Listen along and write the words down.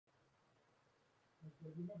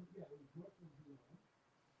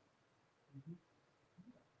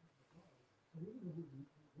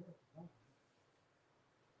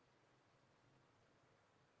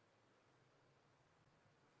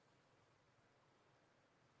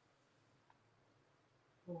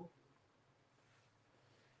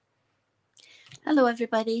Hello,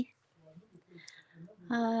 everybody.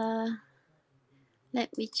 Let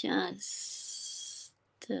me just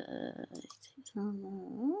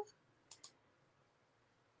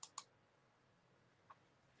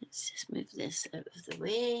let's just move this out of the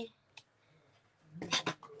way.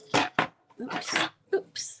 Oops,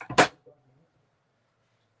 oops.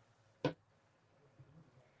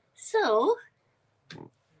 So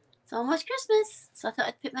it's almost Christmas, so I thought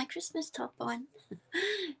I'd put my Christmas top on.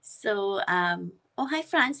 So, oh, hi,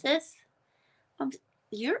 Francis.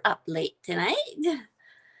 You're up late tonight.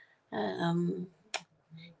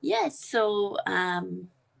 Yes, so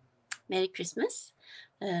Merry Christmas.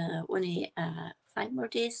 Only 5 more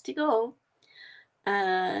days to go.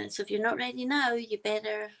 So if you're not ready now, you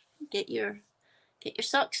better get your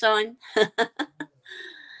socks on.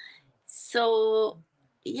 So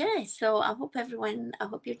yeah, so I hope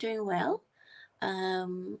you're doing well. I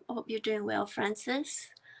hope you're doing well, Francis.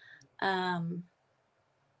 I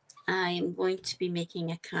am going to be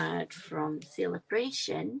making a card from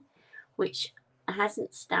Celebration, which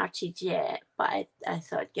hasn't started yet, but I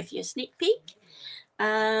thought I'd give you a sneak peek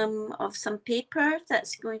of some paper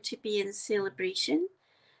that's going to be in Celebration.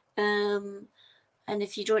 And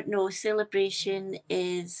if you don't know, Celebration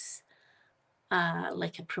is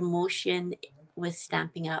like a promotion with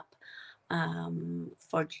Stamping Up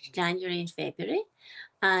for January and February.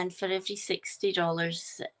 And for every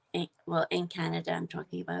 $60, in Canada, I'm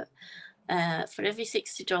talking about, for every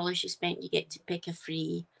 $60 you spend, you get to pick a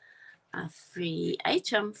free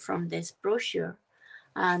item from this brochure.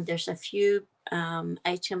 And there's a few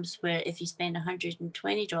items where if you spend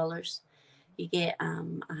 $120, you get a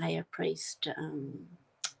higher priced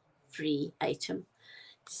free item.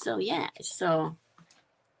 So yeah, so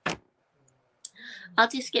I'll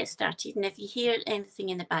just get started. And if you hear anything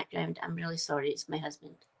in the background, I'm really sorry. It's my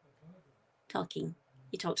husband talking.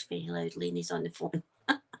 He talks very loudly and he's on the phone.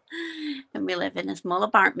 And we live in a small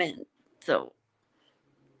apartment. So,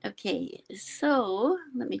 okay. So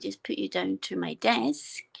let me just put you down to my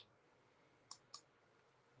desk.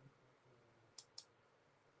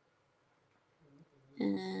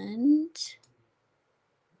 And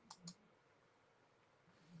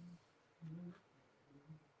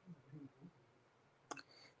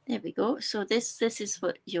there we go. So this is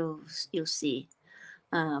what you'll see.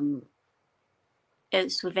 So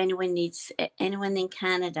if anyone in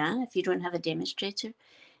Canada, if you don't have a demonstrator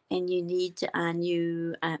and you need a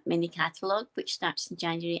new mini catalogue, which starts in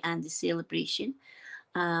January, and the Celebration,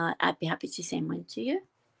 I'd be happy to send one to you.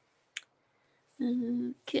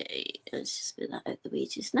 Okay, let's just put that out the way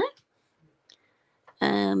just now.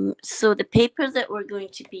 So the paper that we're going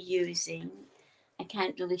to be using, I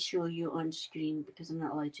can't really show you on screen because I'm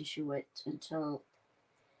not allowed to show it until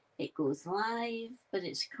it goes live, but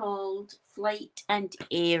it's called Flight and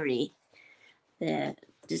Airy, the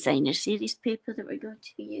designer series paper that we're going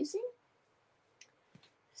to be using.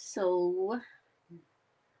 So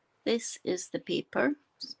this is the paper,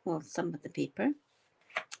 well, some of the paper.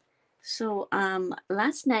 So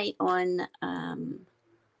last night on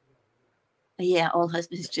yeah, all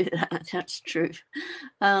husbands do that. That's true.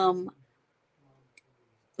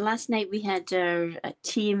 Last night we had our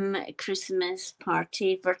team Christmas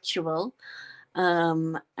party virtual,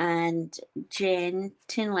 and Jen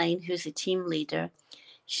Tinline, who's a team leader,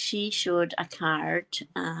 she showed a card,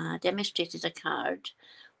 demonstrated a card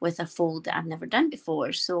with a fold that I've never done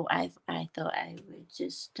before. So I thought I would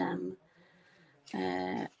just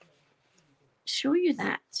show you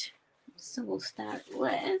that. So we'll start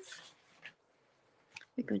with.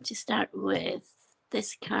 We're going to start with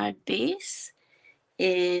this card base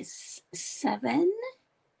is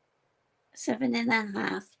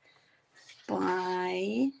 7.5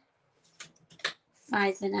 by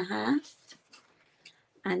 5.5,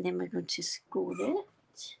 and then we're going to score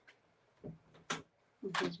it.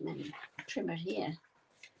 Here's my trimmer here.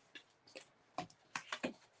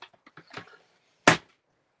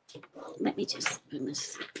 Let me just put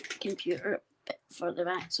this computer a bit further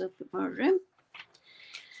back so I've got more room.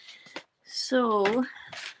 So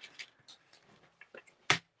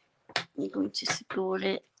I'm going to score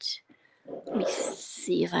it. Let me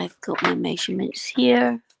see if I've got my measurements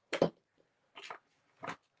here.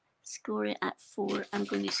 Score it at 4. I'm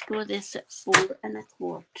going to score this at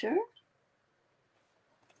 4.25.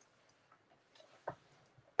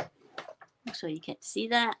 So you can see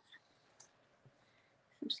that.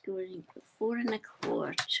 I'm scoring 4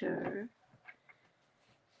 1/4,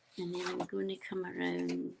 and then I'm going to come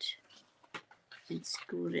around and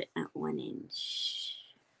score it at 1 inch.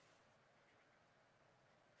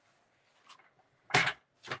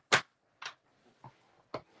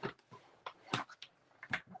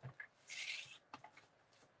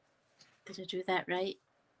 Did I do that right?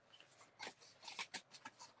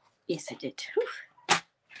 Yes, I did. Whew.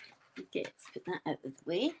 Okay, let's put that out of the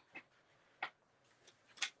way.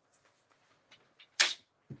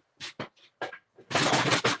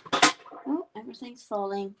 Oh, everything's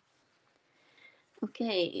falling.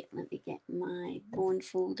 Okay, let me get my bone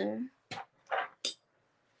folder.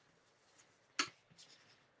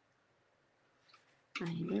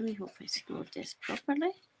 I really hope I scored this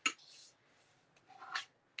properly.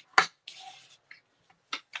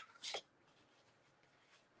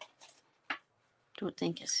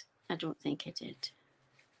 I don't think I did.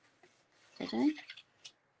 Did I?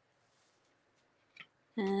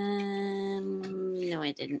 No,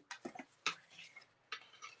 I didn't.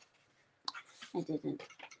 I didn't.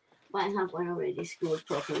 But I have one already scored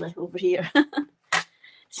properly over here.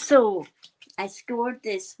 So I scored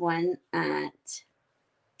this one at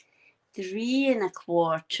 3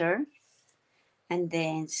 1/4 and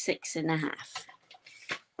then 6 1/2.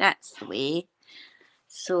 That's the way.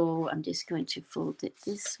 So I'm just going to fold it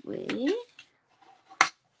this way.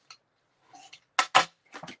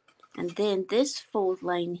 And then this fold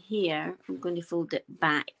line here, I'm going to fold it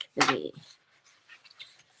back the way.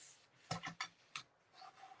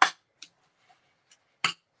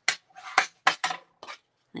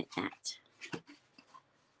 Like that.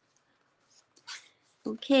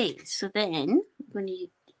 Okay, so then I'm going to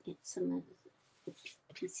get some of the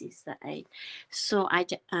pieces that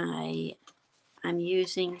I'm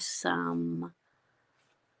using some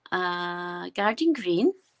garden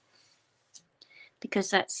green, because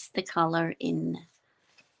that's the colour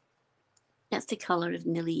of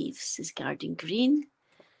the leaves is garden green.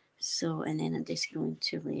 So, and then I'm just going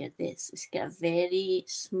to layer this. It's got a very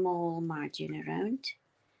small margin around,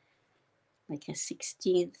 like a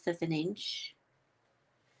 1/16 of an inch,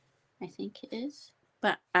 I think it is.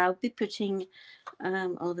 But I'll be putting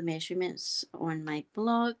all the measurements on my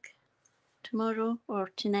blog tomorrow or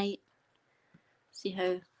tonight. See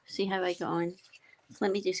how I got on. So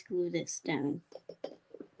let me just glue this down.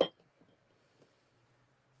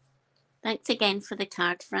 Thanks again for the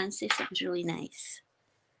card, Francis. It was really nice.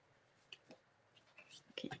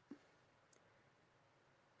 Okay.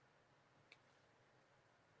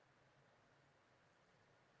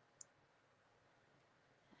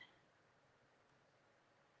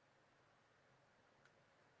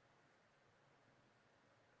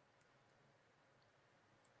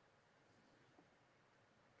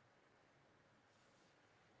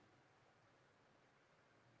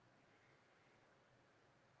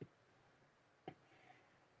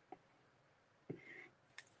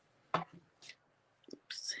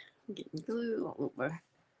 Oops, I'm getting glue all over.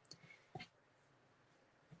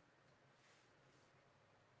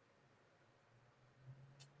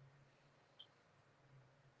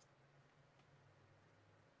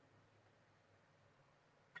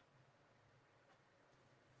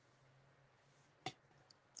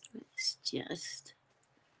 It's just,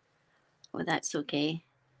 oh, that's okay.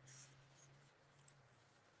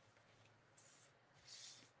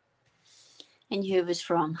 And who it was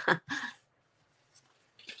from.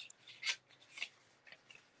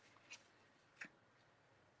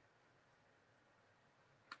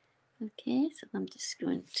 Okay, so I'm just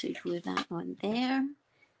going to glue that on there.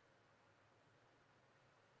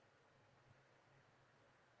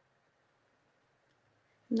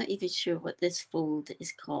 I'm not even sure what this fold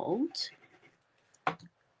is called.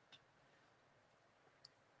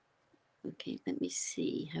 Okay, let me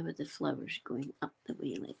see. How are the flowers going up the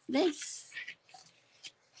way like this?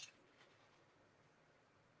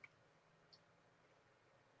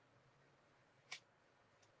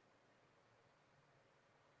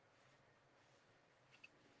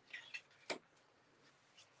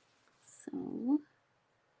 So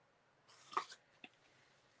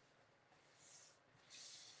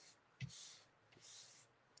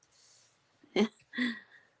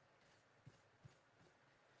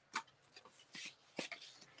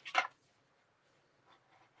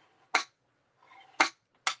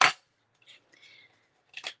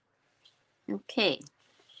okay,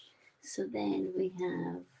 so then we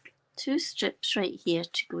have 2 strips right here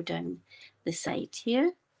to go down the side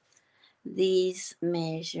here. These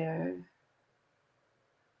measure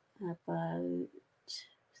about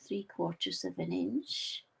 3/4 of an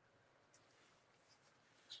inch.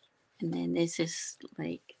 And then this is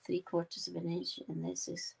like 3/4 of an inch, and this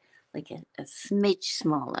is like a smidge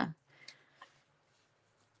smaller.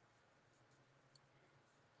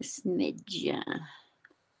 A smidge.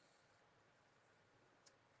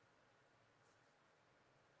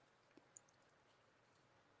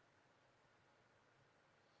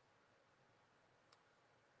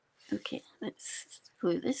 Okay, let's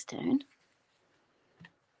glue this down.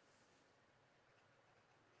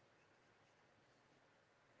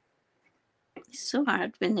 It's so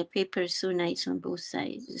hard when the paper is so nice on both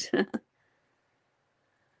sides. Okay.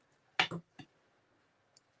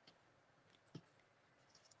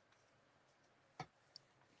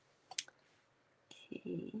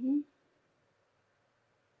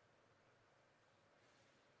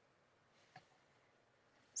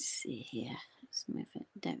 Let's see here. Let's move it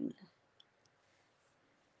down.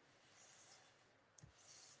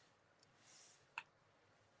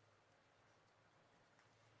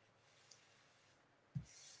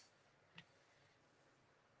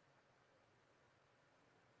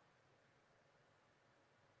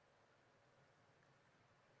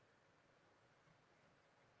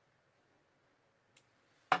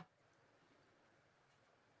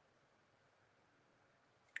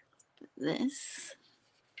 This.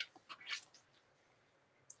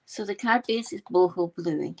 So the card base is boho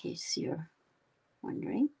blue, in case you're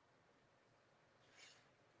wondering.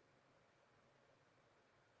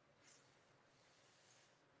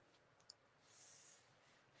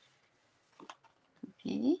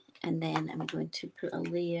 Okay, and then I'm going to put a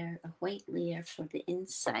white layer for the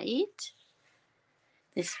inside.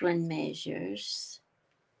 This one measures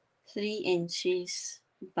 3 inches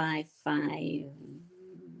by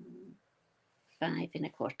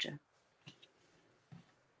 5.25.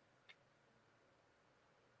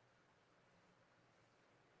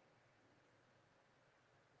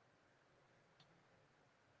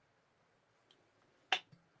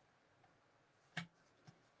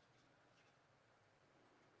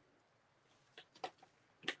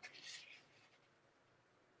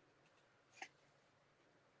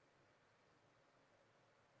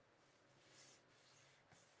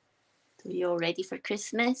 So you all ready for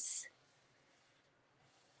Christmas?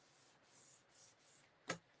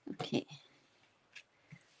 Okay,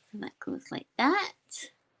 so that goes like that.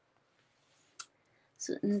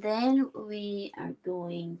 So and then we are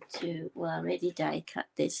going to, well, I already die cut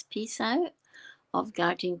this piece out of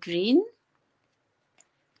garden green,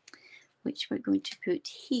 which we're going to put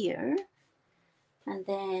here. And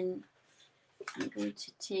then I'm going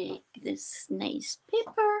to take this nice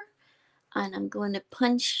paper and I'm going to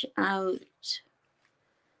punch out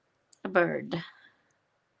a bird.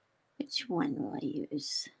 Which one will I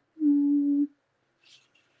use?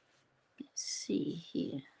 Let's see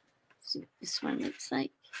here. See what this one looks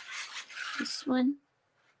like. This one.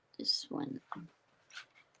 This one.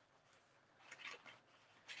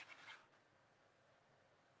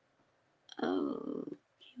 Oh,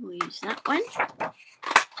 we'll use that one.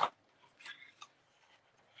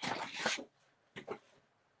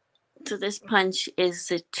 So this punch is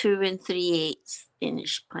a 2 3/8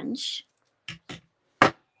 inch punch.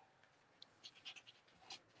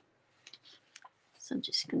 So I'm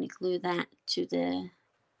just going to glue that to the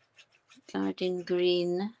garden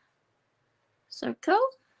green circle.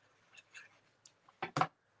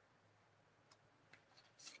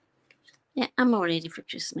 Yeah, I'm all ready for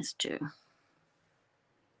Christmas too.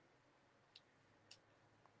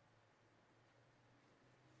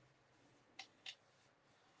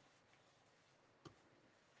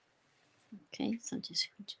 Okay, so I'm just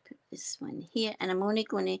going to put this one here, and I'm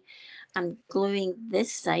gluing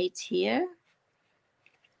this side here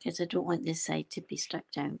because I don't want this side to be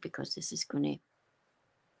stuck down because this is going to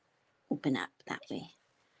open up that way.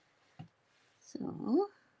 So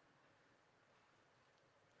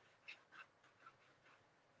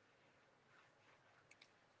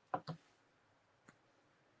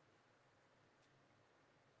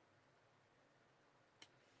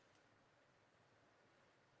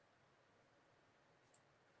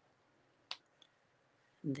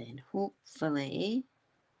and then hopefully,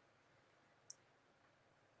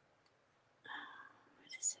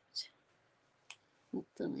 what is it?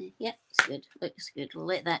 Hopefully, yeah, it's good. Looks good. We'll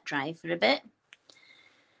let that dry for a bit.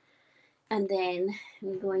 And then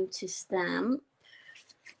I'm going to stamp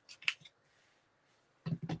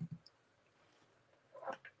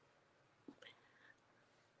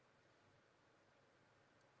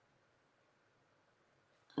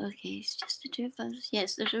okay, it's just the two of us.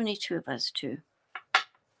 Yes, there's only two of us too.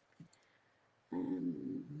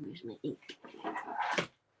 Where's my ink?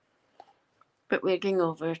 But we're going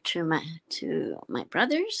over to my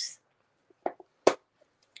brothers.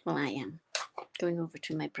 Well, I am. going over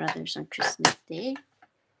to my brother's on Christmas Day.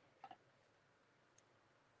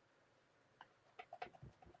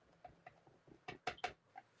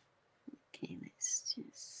 Okay, let's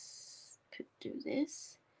just do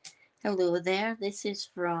this. Hello there, this is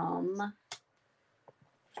from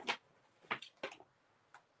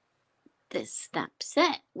this stamp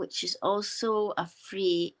set, which is also a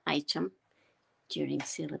free item during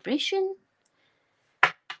celebration.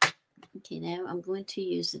 Okay, now I'm going to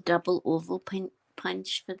use the double oval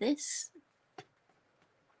punch for this.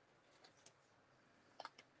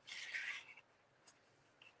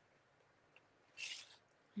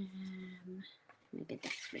 Maybe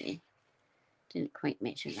this way. Didn't quite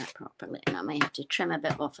measure that properly, and I might have to trim a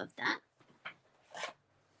bit off of that.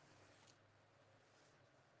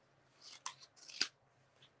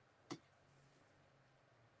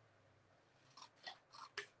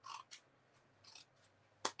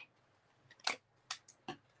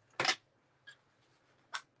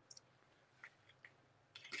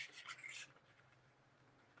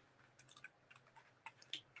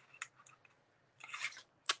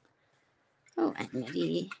 Oh,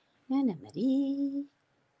 Anna-Marie, Anna-Marie.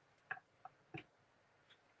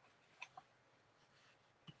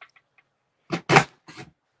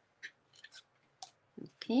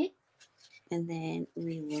 Okay, and then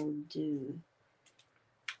we will do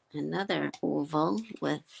another oval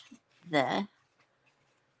with the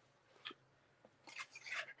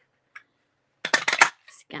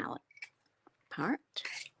scallop part.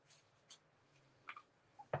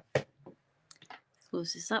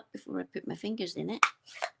 Close this up before I put my fingers in it.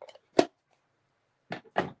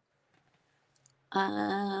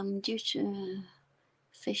 Due to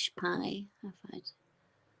fish pie, I've had.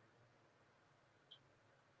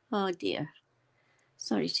 Oh dear.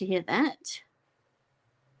 Sorry to hear that.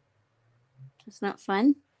 That's not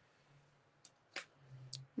fun.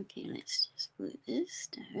 Okay, let's just glue this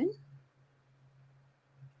down.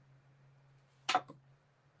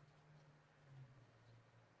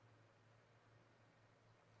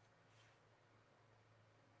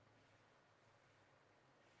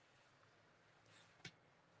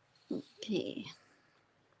 Okay.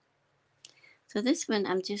 So this one,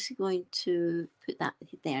 I'm just going to put that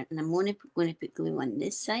there, and I'm only going to put glue on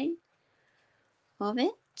this side of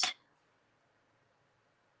it.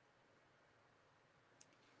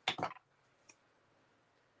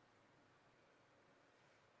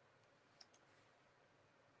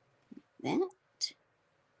 That.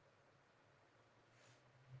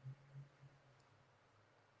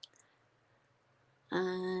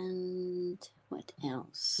 And what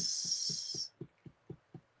else?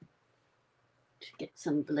 To get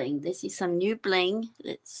some bling. This is some new bling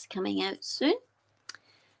that's coming out soon.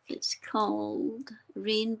 It's called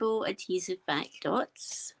Rainbow Adhesive Back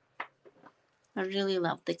Dots. I really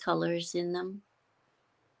love the colours in them.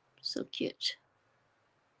 So cute.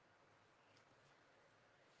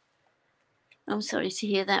 I'm sorry to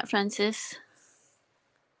hear that, Francis.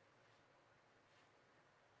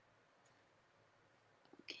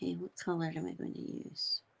 Okay, what colour am I going to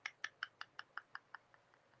use?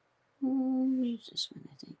 Use this one,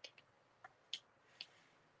 I think.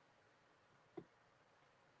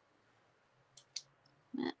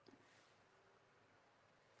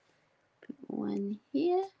 Put one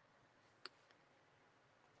here.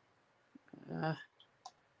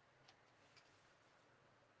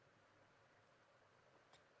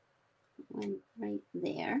 One right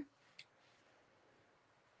there.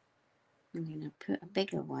 I'm going to put a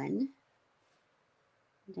bigger one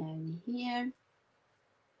down here,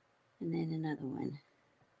 and then another one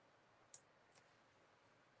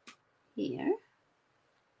here.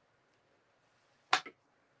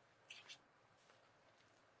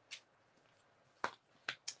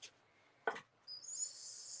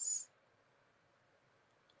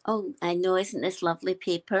 Oh, I know, isn't this lovely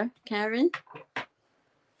paper, Karen?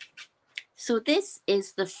 So this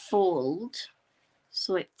is the fold.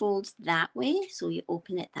 So it folds that way, so you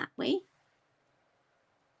open it that way,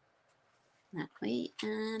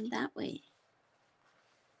 and that way.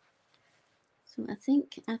 So I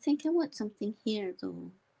think I want something here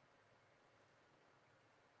though.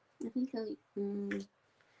 I think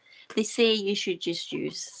they say you should just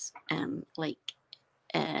use like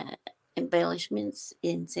embellishments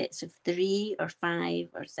in sets of 3 or 5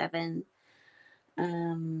 or 7.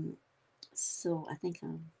 So I think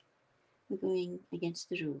I'm going against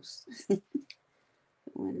the rules. Put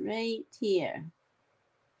one right here,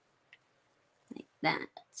 like that.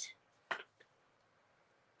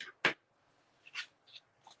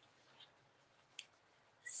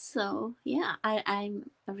 So yeah, I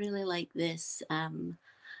really like this.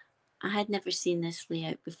 I had never seen this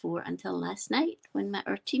layout before until last night when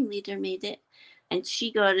our team leader made it, and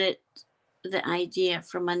she got the idea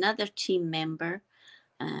from another team member,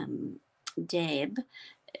 Deb,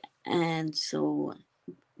 and so,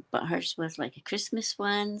 but hers was like a Christmas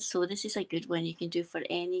one, so this is a good one you can do for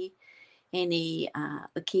any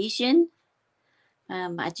occasion.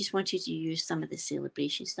 I just wanted to use some of the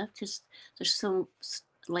celebration stuff because there's so,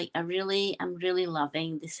 like, I'm really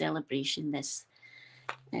loving the celebration that's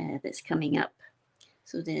coming up.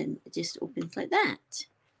 So then it just opens like that,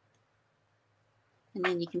 and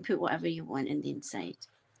then you can put whatever you want in the inside.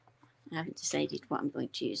 I haven't decided what I'm going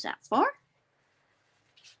to use that for.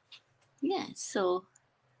 Yeah, so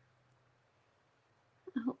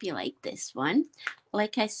I hope you like this one.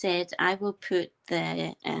 Like I said, I will put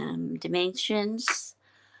the dimensions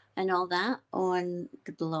and all that on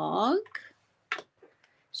the blog.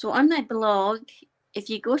 So on my blog, if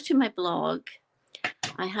you go to my blog,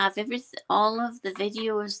 I have all of the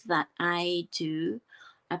videos that I do.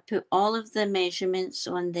 I put all of the measurements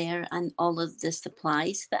on there and all of the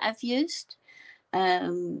supplies that I've used.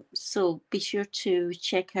 So be sure to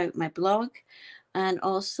check out my blog, and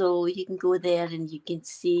also you can go there and you can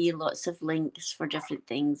see lots of links for different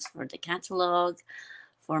things, for the catalogue,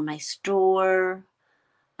 for my store,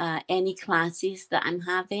 any classes that I'm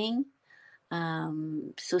having.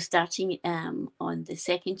 So starting on the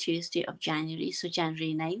second Tuesday of January, so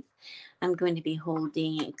January 9th, I'm going to be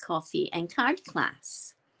holding a coffee and card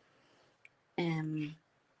class. And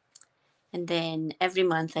then every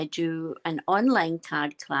month I do an online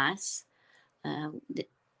card class.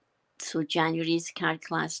 So January's card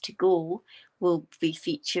class to go will be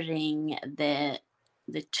featuring the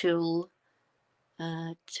tool,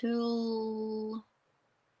 what's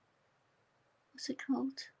it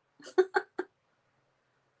called?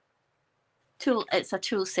 Tool. It's a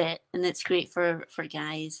tool set, and it's great for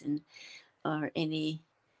guys and or anybody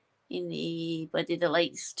that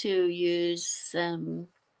likes to use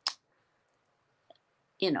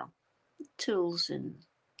tools and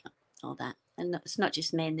all that. And it's not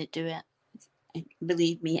just men that do it.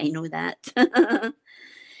 Believe me, I know that.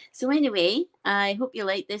 So anyway, I hope you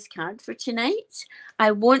like this card for tonight.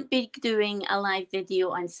 I won't be doing a live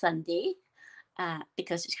video on Sunday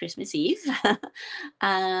because it's Christmas Eve. So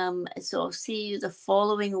I'll see you the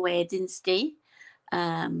following Wednesday.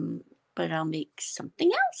 But I'll make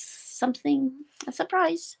something else, a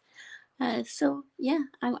surprise. So yeah,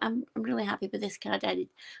 I'm really happy with this card. I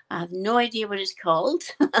have no idea what it's called.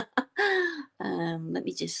 Let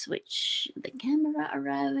me just switch the camera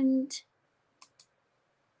around.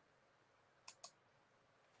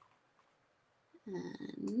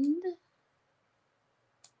 And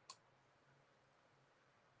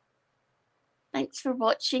thanks for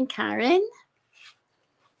watching, Karen.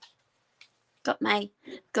 Got my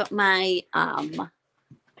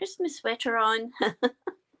Christmas sweater on.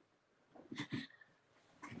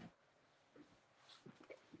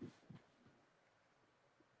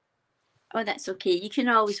 Oh, that's okay. You can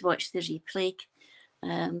always watch the replay,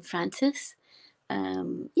 Francis.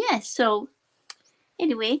 Yeah, so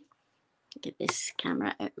anyway, get this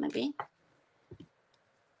camera out maybe.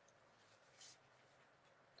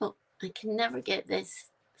 Oh, I can never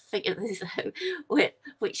figure this out,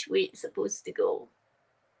 which way it's supposed to go.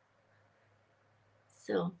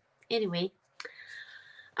 So anyway,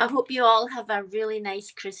 I hope you all have a really nice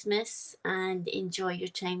Christmas and enjoy your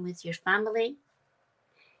time with your family.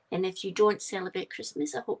 And if you don't celebrate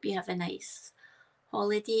Christmas, I hope you have a nice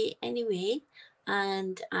holiday anyway.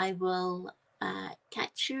 And I will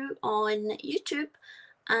catch you on YouTube.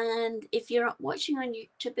 And if you're watching on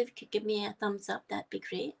YouTube, if you could give me a thumbs up, that'd be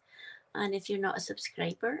great. And if you're not a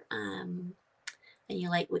subscriber and you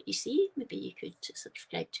like what you see, maybe you could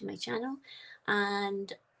subscribe to my channel.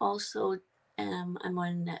 And also, I'm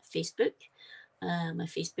on Facebook. My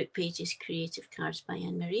Facebook page is Creative Cards by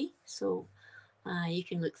Anne-Marie. So you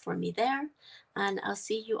can look for me there. And I'll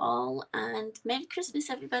see you all, and Merry Christmas,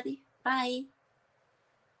 everybody. Bye.